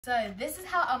So this is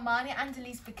how Armani and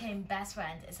Elise became best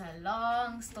friends. It's a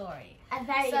long story. A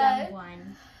very long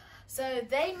one. So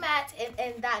they met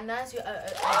in that nursery. I'm not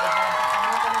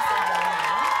going to say their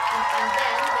name. And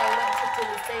then they went to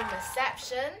the same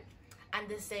reception and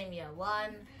the same year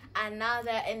 1. And now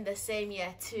they're in the same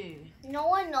year 2.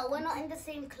 No, we're not in the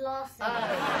same class. No,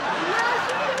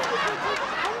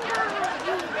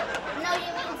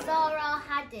 you mean Zara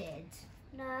Hadid.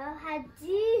 No,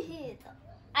 Hadid.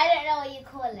 I don't know what you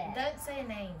call it. Don't say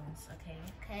names, okay?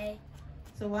 Okay.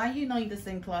 So why are you not in the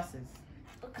same classes?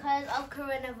 Because of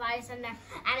coronavirus and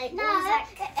it no, was like...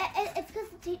 it's because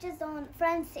the teachers don't want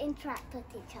friends to interact with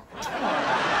each other. No,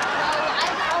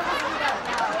 I obviously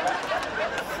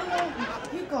don't know.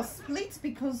 So you got split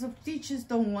because of teachers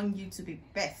don't want you to be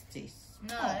besties.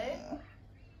 No. Oh.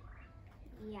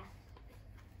 Yeah.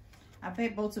 I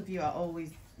bet both of you are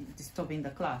always disturbing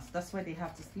the class. That's why they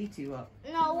have to split you up.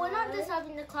 No, we're not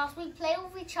disturbing the class. We play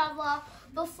with each other.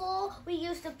 Before, we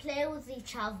used to play with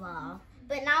each other.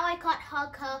 But now I can't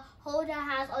hug her, hold her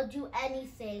hands, or do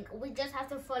anything. We just have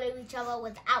to follow each other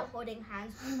without holding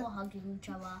hands or hugging each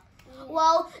other.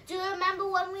 Well, do you remember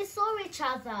when we saw each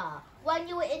other? When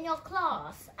you were in your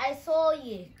class? I saw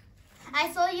you.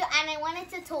 I saw you and I wanted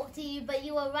to talk to you, but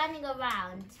you were running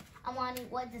around. Amani,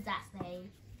 what does that say?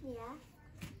 Yeah.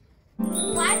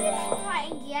 Why do you keep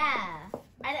writing yeah?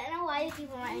 I don't know why you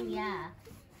keep writing yeah.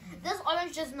 This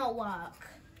orange does not work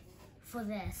for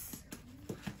this.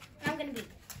 I'm gonna be,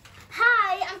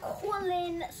 hi, I'm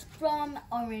calling from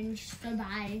Orange, so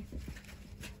bye.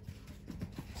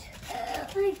 I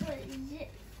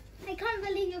can't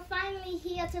believe you're finally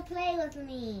here to play with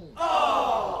me.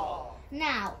 Oh!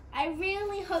 Now, I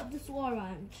really hope this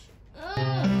orange.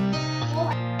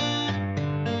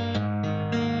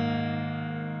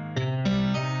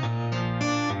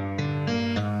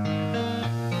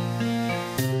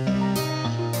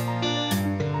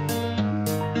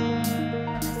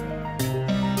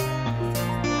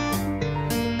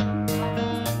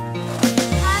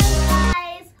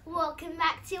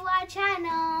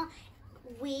 Channel.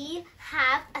 We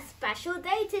have a special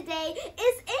day today.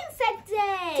 It's Insect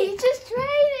Day. Teachers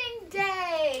Training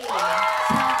Day. So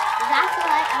that's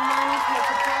why Amani's here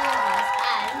to play with us,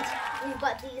 and we've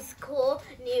got these cool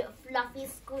new fluffy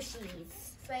squishies.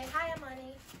 Say hi,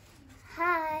 Amani.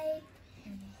 Hi.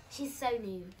 She's so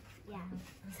new. Yeah,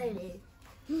 so new.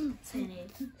 So new.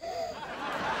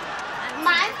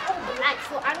 Mine's all black,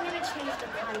 so I'm gonna change the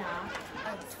color.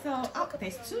 So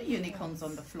there's 2 unicorns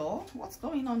on the floor. What's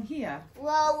going on here?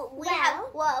 Well, we have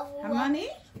Amani?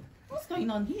 What's going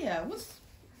on here?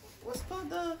 What's called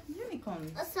the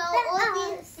unicorn? So all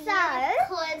these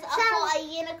unicorns are for a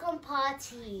unicorn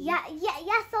party. Yeah.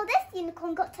 So this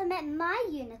unicorn got to meet my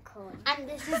unicorn. And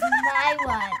this is my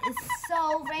one. It's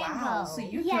so rainbow. Wow, so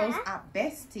you girls are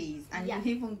besties, and you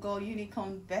even go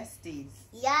unicorn besties.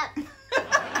 Yep.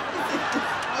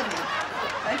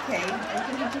 Okay, and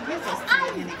can you introduce us to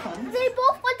the unicorns? They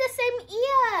both got the same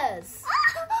ears. Oh,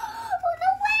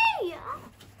 no way!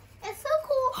 It's so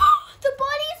cool. The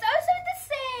body is also the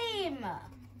same.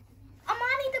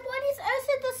 Amani, the body is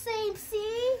also the same.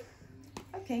 See?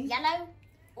 Okay. Yellow.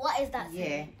 What is that?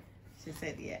 Yeah, she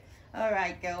said yeah. All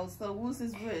right, girls. So whose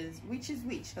is which is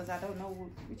which? Because I don't know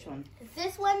which one.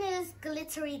 This one is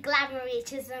glittery glamoury,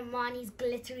 which is Amani's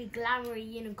glittery glamoury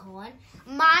unicorn.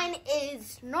 Mine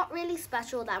is not really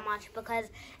special that much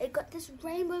because it got this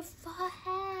rainbow fur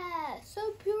hair.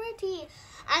 So pretty.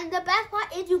 And the best part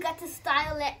is you get to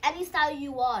style it any style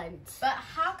you want. But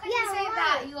how can you say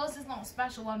that yours is not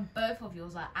special when both of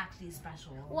yours are actually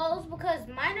special? Well, it's because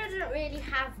mine doesn't really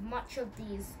have much of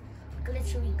these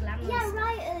glittery glamorous. Yeah,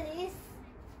 right, Elise.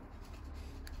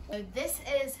 So this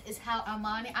is how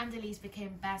Armani and Elise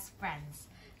became best friends.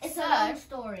 It's a long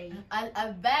story.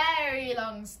 A very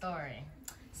long story.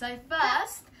 So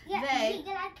first,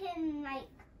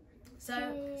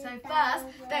 first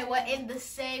they were in the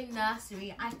same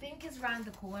nursery. I think it's around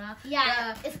the corner.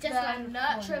 Yeah, it's just around the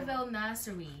Nurtureville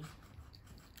Nursery.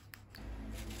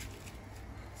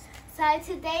 So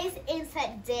today's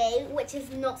Insect Day, which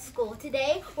is not school.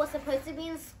 Today we're supposed to be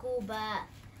in school, but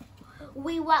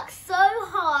we worked so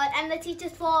hard and the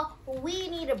teachers thought we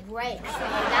need a break. So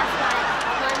that's why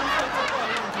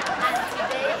Monday to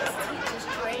today is Teachers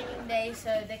Training Day, so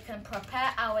they can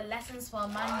prepare our lessons for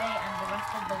Monday and the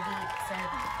rest of the week. So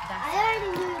that's I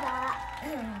already knew that.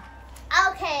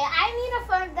 Okay, I need a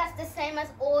phone that's the same as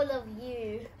all of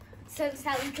you. so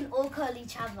that we can all curl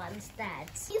each other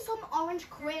instead. Need some orange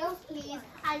crayons, please.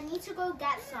 I need to go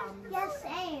get some. Yes,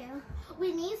 same.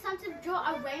 We need some to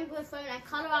draw a rainbow phone and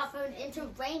color our phone into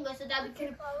rainbow so that we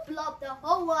can blow up the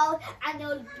whole world and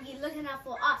they'll be looking out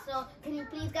for us. So can you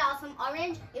please get us some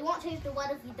orange? It won't change the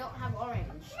world if we don't have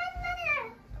orange.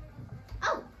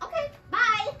 Oh, okay.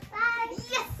 Bye. Bye.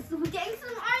 Yes, we're getting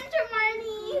some orange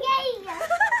money. Yay.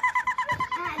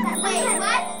 Wait,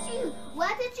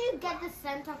 where did you get the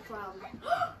center from?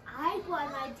 I got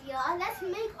an idea. Let's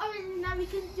make orange and now we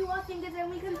can do our fingers and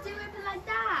we can do it like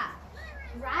that.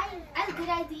 Right? That's a good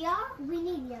idea. We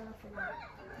need yellow for that.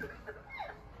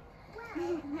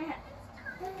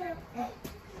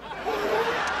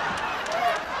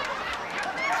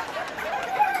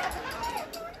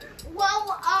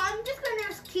 Well, I'm just going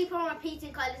to keep on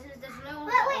repeating colors since there's no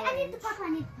Wait, I need the purple.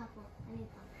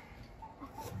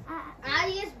 I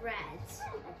use red.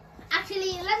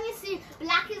 Actually, let me see.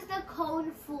 Black is the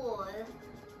code for.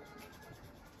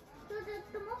 So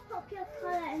the most popular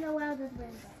color in the world is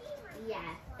rainbow.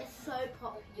 Yeah, it's so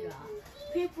popular.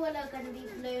 People are going to be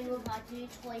blown with our new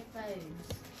toy phones.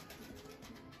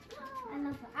 I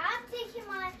love it. I'm taking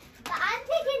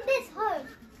this home.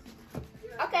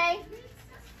 Okay.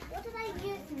 What did I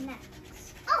use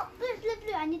next? Oh,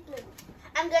 blue. I need blue.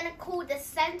 I'm going to call the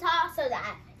center so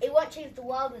that it won't change the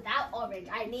world without orange.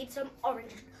 I need some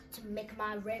orange to make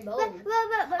my rainbow.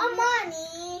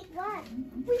 Amani! What?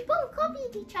 We both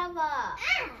copied each other. Ah.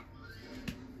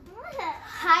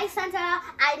 Hi, Santa.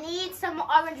 I need some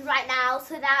orange right now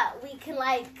so that we can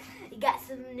get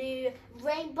some new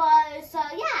rainbows. So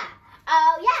yeah.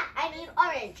 I need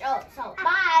orange. Oh, so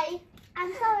bye.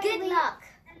 I'm sorry. Good luck.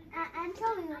 I'm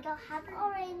sorry we don't have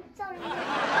orange. Sorry.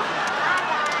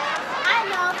 I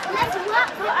know. Let's work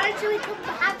for orange so we can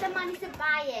have the money to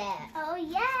buy it. Oh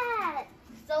yeah.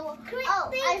 So I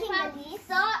found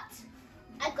start.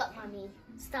 I got money.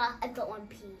 Start. I got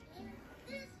 1p.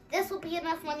 This will be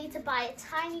enough money to buy a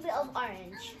tiny bit of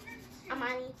orange.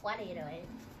 Amani, what are you doing?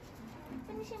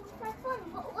 Finishing with my phone.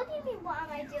 What do you mean? What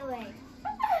am I doing?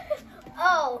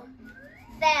 Oh,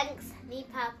 thanks.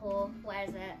 Need purple. Where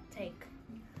is it? Take.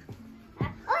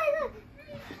 Oh look.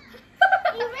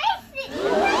 Erase it.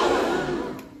 Erase.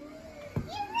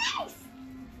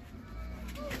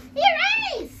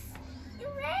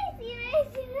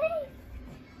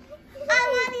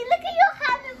 Amani, look at your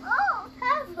hand. It's all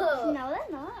purple. No,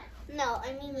 they're not. No, I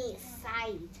mean the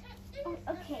side. Oh,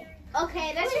 okay.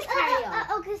 Okay, let's just carry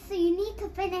on. Okay, so you need to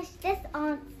finish this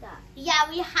answer. Yeah,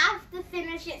 we have to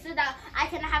finish it so that I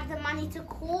can have the money to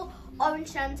call Orange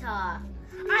Santa.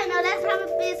 I know, let's have a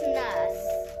business.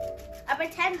 A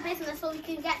pretend business so we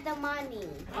can get the money.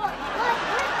 What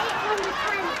 800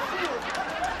 times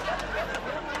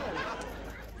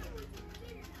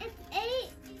 2? It's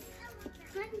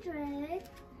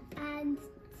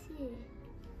 802.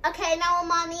 Okay, now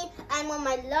Amani, I'm on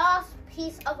my last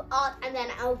piece of art and then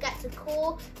I'll get to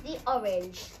call the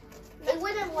orange. It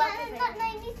wouldn't work. No,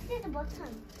 you need to do the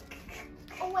bottom.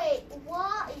 Oh wait,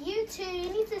 what? You two, you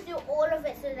need to do all of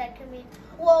it so that can be.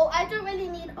 Well, I don't really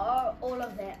need all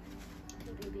of it.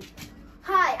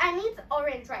 Hi, I need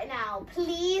orange right now.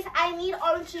 Please, I need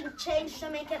orange to change to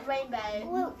make it rainbow.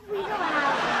 Well, we don't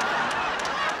have.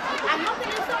 I'm not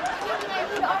gonna stop calling. I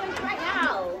need orange right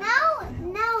now.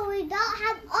 No, we don't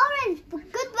have orange.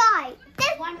 Goodbye.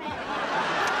 1 minute. Oh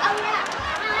yeah.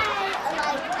 Hi.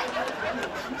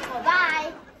 Oh,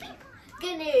 bye.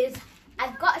 Good news.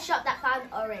 I've got a shop that found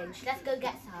orange. Let's go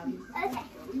get some. Okay.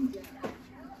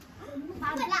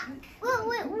 Black. Well,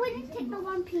 we need to take the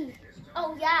 1p.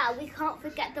 Oh yeah, we can't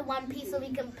forget the 1p so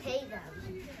we can pay them.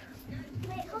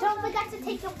 Wait, Don't forget to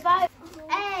take your phone.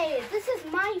 Hey, this is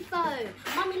my phone.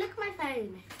 Mommy, look at my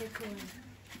phone. So cool.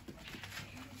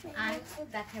 I'm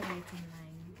decorating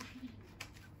mine.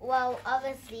 Well,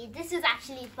 obviously, this is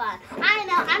actually fun. I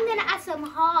know, I'm going to add some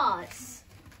hearts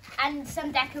and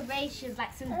some decorations,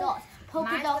 like some dots,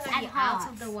 polka dots and hearts.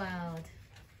 Out of the world.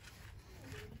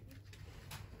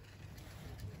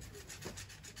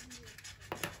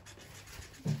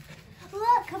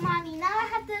 Look, Amani, now I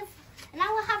have the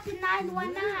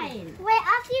 919. Wait,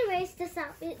 after you erase this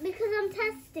out, because I'm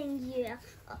testing you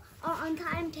on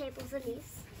timetables,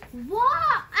 Elise.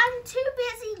 What? I'm too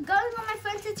busy going on my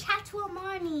phone to chat to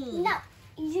Amani. No,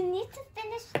 you need to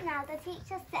finish now, the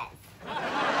teacher says.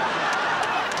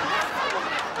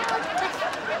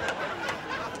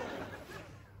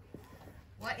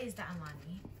 What is that,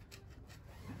 Amani?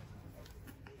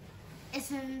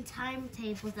 It's in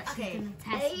timetables that she's Okay, going to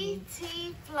test me.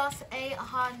 80 plus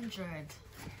 800.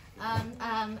 I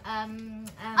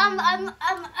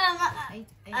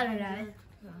don't know.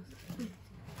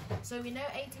 So we know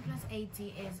 80 plus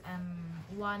 80 is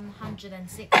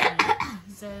 160.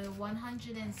 So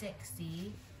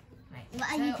 160. Right. What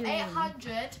are so you doing?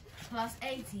 800 plus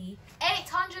 80.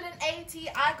 880.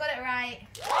 I got it right.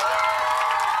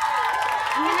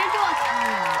 I'm gonna do a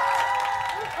time.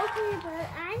 Okay, but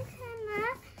I'm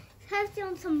gonna test you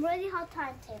on some really hard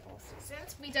timetables.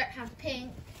 Since we don't have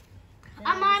pink,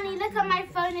 Amani, look at my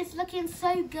phone. It's looking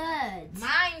so good.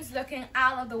 mine's looking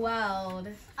out of the world.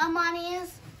 Amani,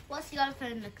 what's your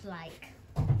phone look like?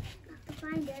 I have to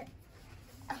find it.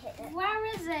 Okay, Where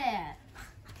is it?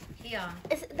 Here,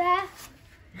 Is it there?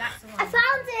 that's the one. I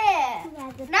found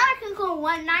it. yeah, Now I can call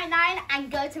 199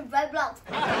 and go to Roblox.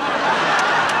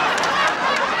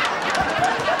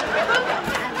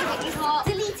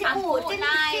 Delete it all.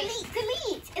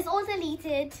 Delete. It's all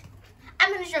deleted.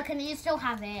 I'm gonna show. Can you still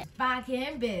have it? Back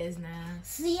in business.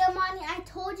 See, Amani, I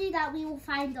told you that we will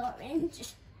find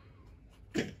orange.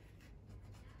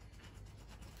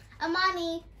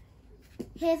 Amani,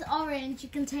 here's orange. You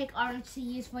can take orange to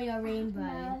use for your rainbow.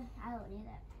 no, I don't need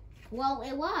it. Well,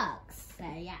 it works. So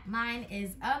yeah. Mine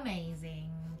is amazing.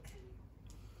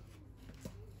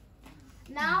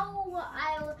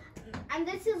 Now and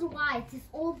this is why it's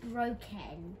all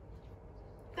broken.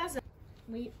 That's a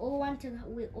We all want to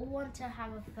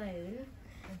have a phone,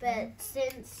 but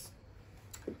since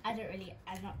I'm not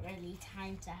really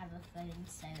time to have a phone,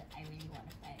 so I really want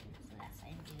a phone. So that's why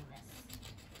I'm doing this.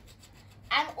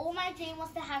 And all my dream was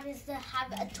is to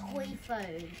have a toy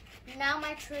phone. Now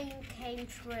my dream came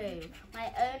true.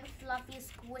 My own fluffy,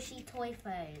 squishy toy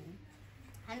phone.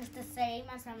 And it's the same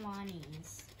as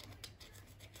Amani's.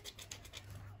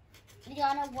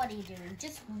 Liana, what are you doing?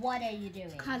 Just what are you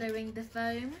doing? colouring the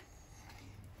foam.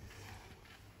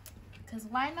 Because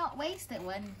why not waste it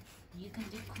when you can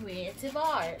do creative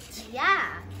art?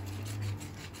 Yeah.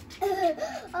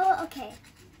 Oh, okay.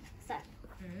 So,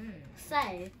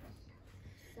 So,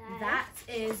 That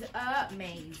is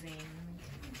amazing.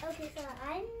 okay, so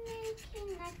I'm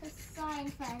making like a sign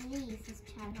for Elise's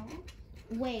channel.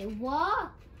 wait,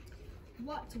 what?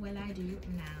 What will I do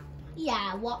now?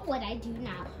 Yeah, what would I do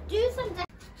now? Do something.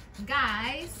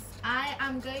 Guys, I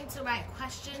am going to write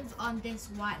questions on this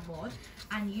whiteboard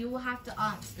and you will have to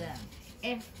answer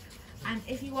them.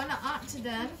 If you want to answer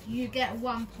them, you get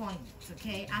 1 point,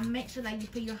 okay? And make sure that you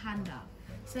put your hand up.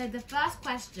 So the first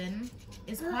question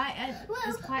is quite an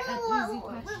easy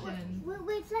question.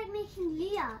 Wait, it's like making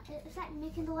Leah. It's like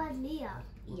making the word Leah.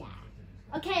 Yeah.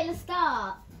 Okay, let's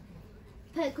start.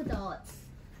 Polka dots.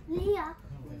 Leah.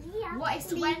 What is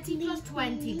 20 plus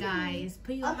 20, guys?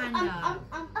 Put your hand up.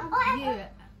 You,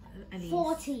 Elise.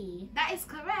 40. That is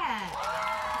correct.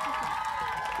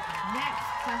 Next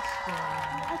question.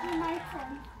 Okay, my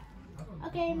turn.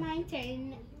 Okay, my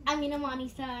turn. I mean,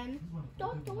 Amani's turn.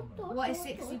 What is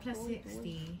 60 plus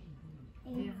 60?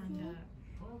 Put your hand up.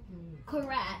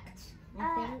 Correct.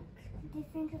 I think. Do you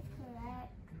think it's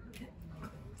correct?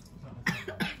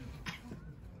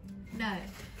 No.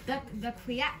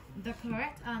 The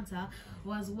correct answer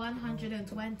was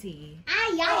 120.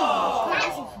 Ah,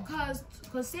 yeah.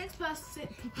 Because 6 plus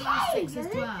 6 is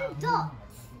 12. Dots.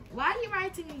 Why are you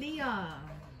writing Leah?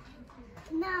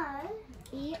 No.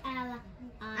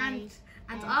 E-L-I.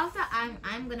 And after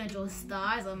I'm gonna draw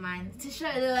stars on mine to show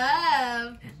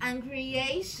love and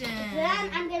creation. Then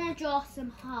I'm gonna draw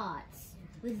some hearts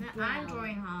with I'm brown.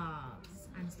 drawing hearts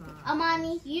and stars.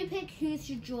 Amani, you pick who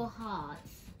should draw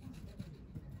hearts.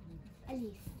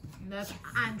 Elise. Nope,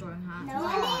 I'm drawing hearts. No, as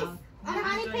well. Elise. I'm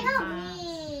Amani, drawing pick up hearts.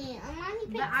 me. Amani,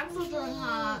 pick But I'm still me. drawing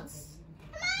hearts.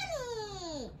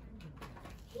 Amani.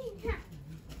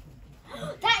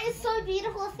 That is so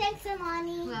beautiful. Thanks,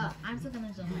 Amani. Well, I'm still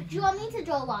gonna draw mine. Do you want me to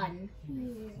draw one?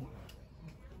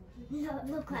 No,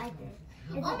 look like this.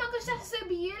 Oh my gosh, that's so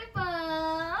beautiful.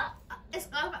 It's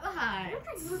all about the heart.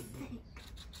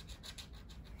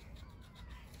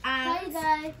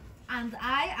 And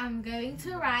I am going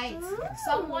to write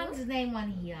someone's name on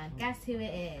here. Guess who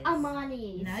it is?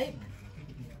 Amani's. Nope.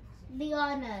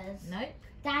 Liana's. Nope.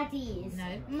 Daddy's.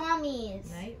 Nope.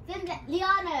 Mommy's. Nope. Then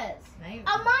Liana's. Nope.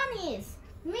 Amani's.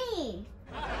 Me.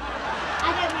 I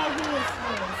don't know who this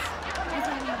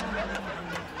is.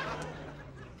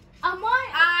 Amani.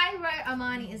 I wrote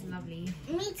Amani is lovely.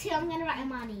 Me too. I'm gonna write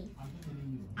Amani.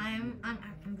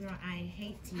 I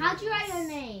hate you. How do you write your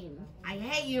name? I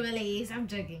hate you, Elise. I'm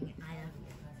joking. I love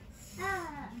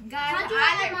you. Guys, How do you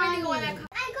write I don't really want Amani? to.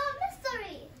 I got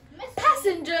mystery.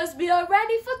 Passengers, we are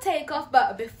ready for takeoff,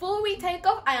 but before we take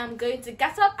off, I am going to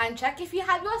get up and check if you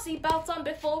have your seatbelts on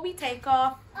before we take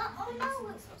off. Oh no.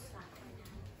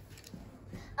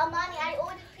 Amani, I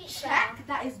ordered pizza. Check,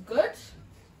 that is good.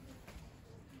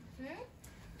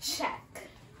 Check.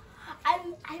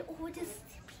 I ordered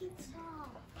pizza.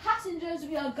 Passengers,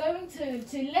 we are going to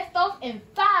lift off in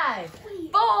 5,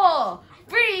 4,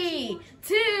 3,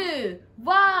 2,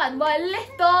 1. We're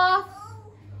lift off.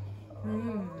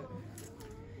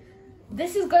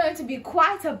 This is going to be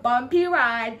quite a bumpy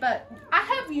ride, but I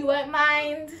hope you won't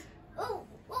mind. Oh,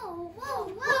 whoa, whoa,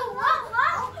 whoa, whoa,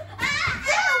 whoa.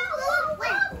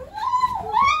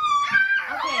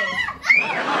 Okay.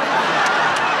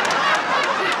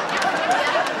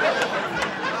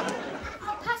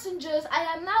 Passengers, I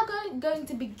am now going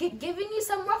to be giving you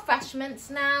some refreshments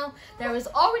now. There is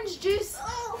orange juice,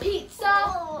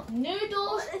 pizza,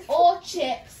 noodles, or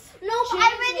chips. No, but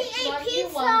I already ate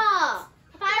pizza.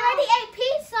 I already ate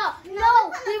pizza. No,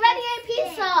 we already ate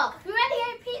pizza. We already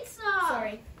ate pizza.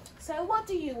 Sorry. So what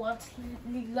do you want,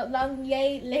 long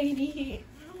lady?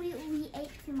 We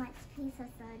ate too much pizza,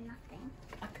 so nothing.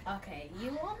 Okay,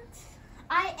 you want?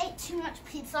 I ate too much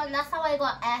pizza and that's how I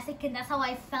got airsick and that's how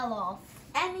I fell off.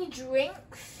 Any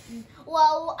drinks?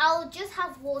 Well, I'll just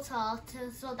have water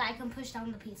so that I can push down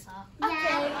the pizza.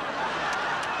 Okay.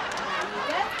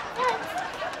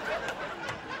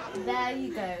 There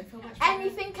you go.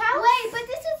 Anything else? Wait, but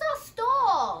this is our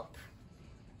stop.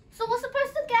 So we're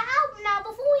supposed to get out now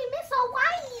before we miss our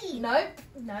Hawaii.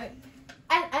 Nope.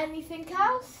 And anything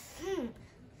else?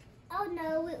 Oh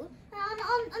no,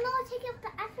 no, take it to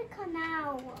Africa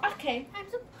now. Okay.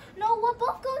 No, we're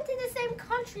both going to the same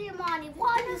country, Imani.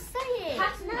 What are you saying?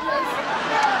 Passengers, the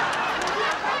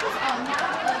are now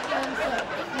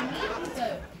open,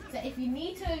 so if you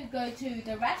need to go to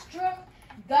the restroom,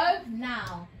 go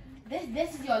now.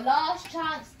 This is your last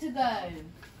chance to go.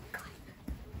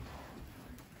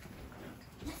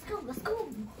 Let's go.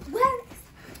 Where?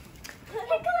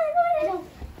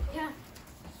 Yeah.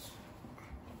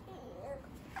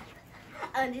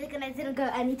 I didn't go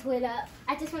any toilet.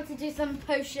 I just want to do some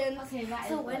potions. Okay, that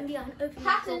so is when we open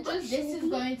passengers, this is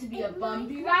going to be a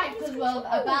bumpy ride because we're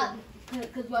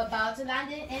about to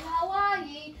land in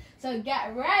Hawaii. So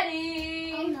get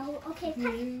ready. Oh no. Okay,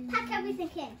 pack everything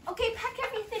in. Okay, pack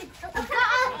everything. Okay.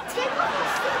 Take off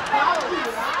your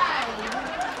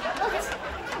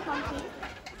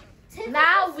seatbelt.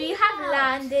 Now we have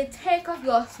landed. Take off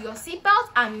your seatbelt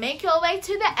and make your way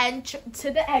to the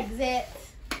exit.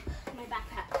 My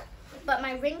backpack. But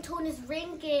my ringtone is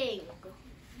ringing.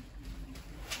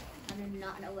 I do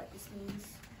not know what this means.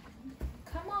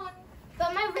 Come on.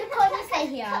 But my ringtone is right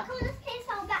here. Come on, let's place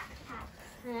our backpack.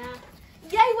 Yeah.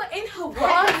 Yay, we're in I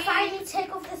Hawaii. can finally take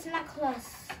off this necklace.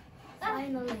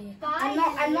 Finally.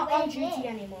 I'm not on duty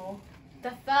anymore.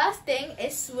 The first thing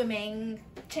is swimming.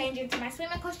 Changing to my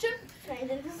swimming costume.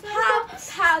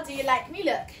 How do you like me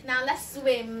look? Now let's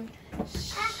swim. I'm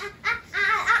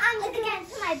gonna get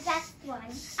into my best one.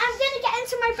 I'm gonna get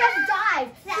into my best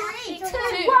dive. 3, 2,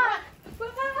 1.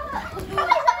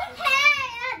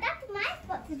 Hey, that's my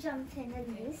spot to jump in,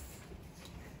 Elise.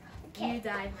 You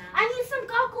dive now. I need some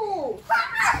goggles.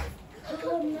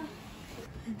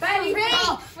 Ready?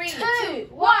 3, 2,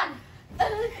 1.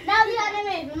 Now the other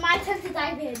move. My turn to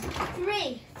dive in.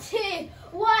 3, 2,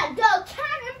 1, go!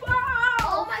 Cannonball!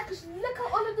 Oh my gosh, look at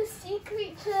all of the sea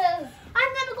creatures.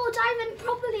 I'm gonna go diving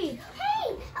properly.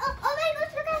 Hey, oh my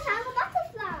gosh, look, I found a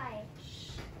butterfly.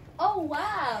 Oh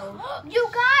wow. You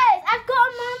guys, I've got a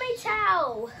mermaid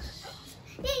tail.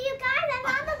 Yeah, you guys, I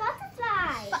found a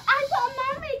butterfly. But I've got a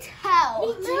mermaid tail.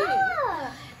 Me too.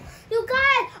 You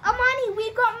guys, Amani,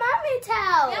 we've got mermaid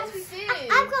tails. Yes, we do.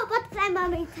 I've got a butterfly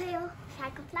mermaid tail. I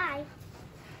can fly.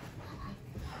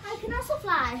 I can also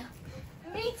fly.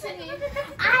 Me too.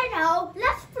 I know.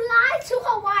 Let's fly to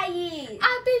Hawaii.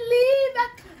 I believe I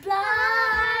can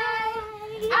fly.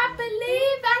 I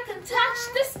believe I can touch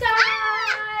the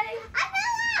sky.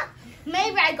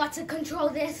 Maybe I got to control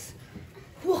this.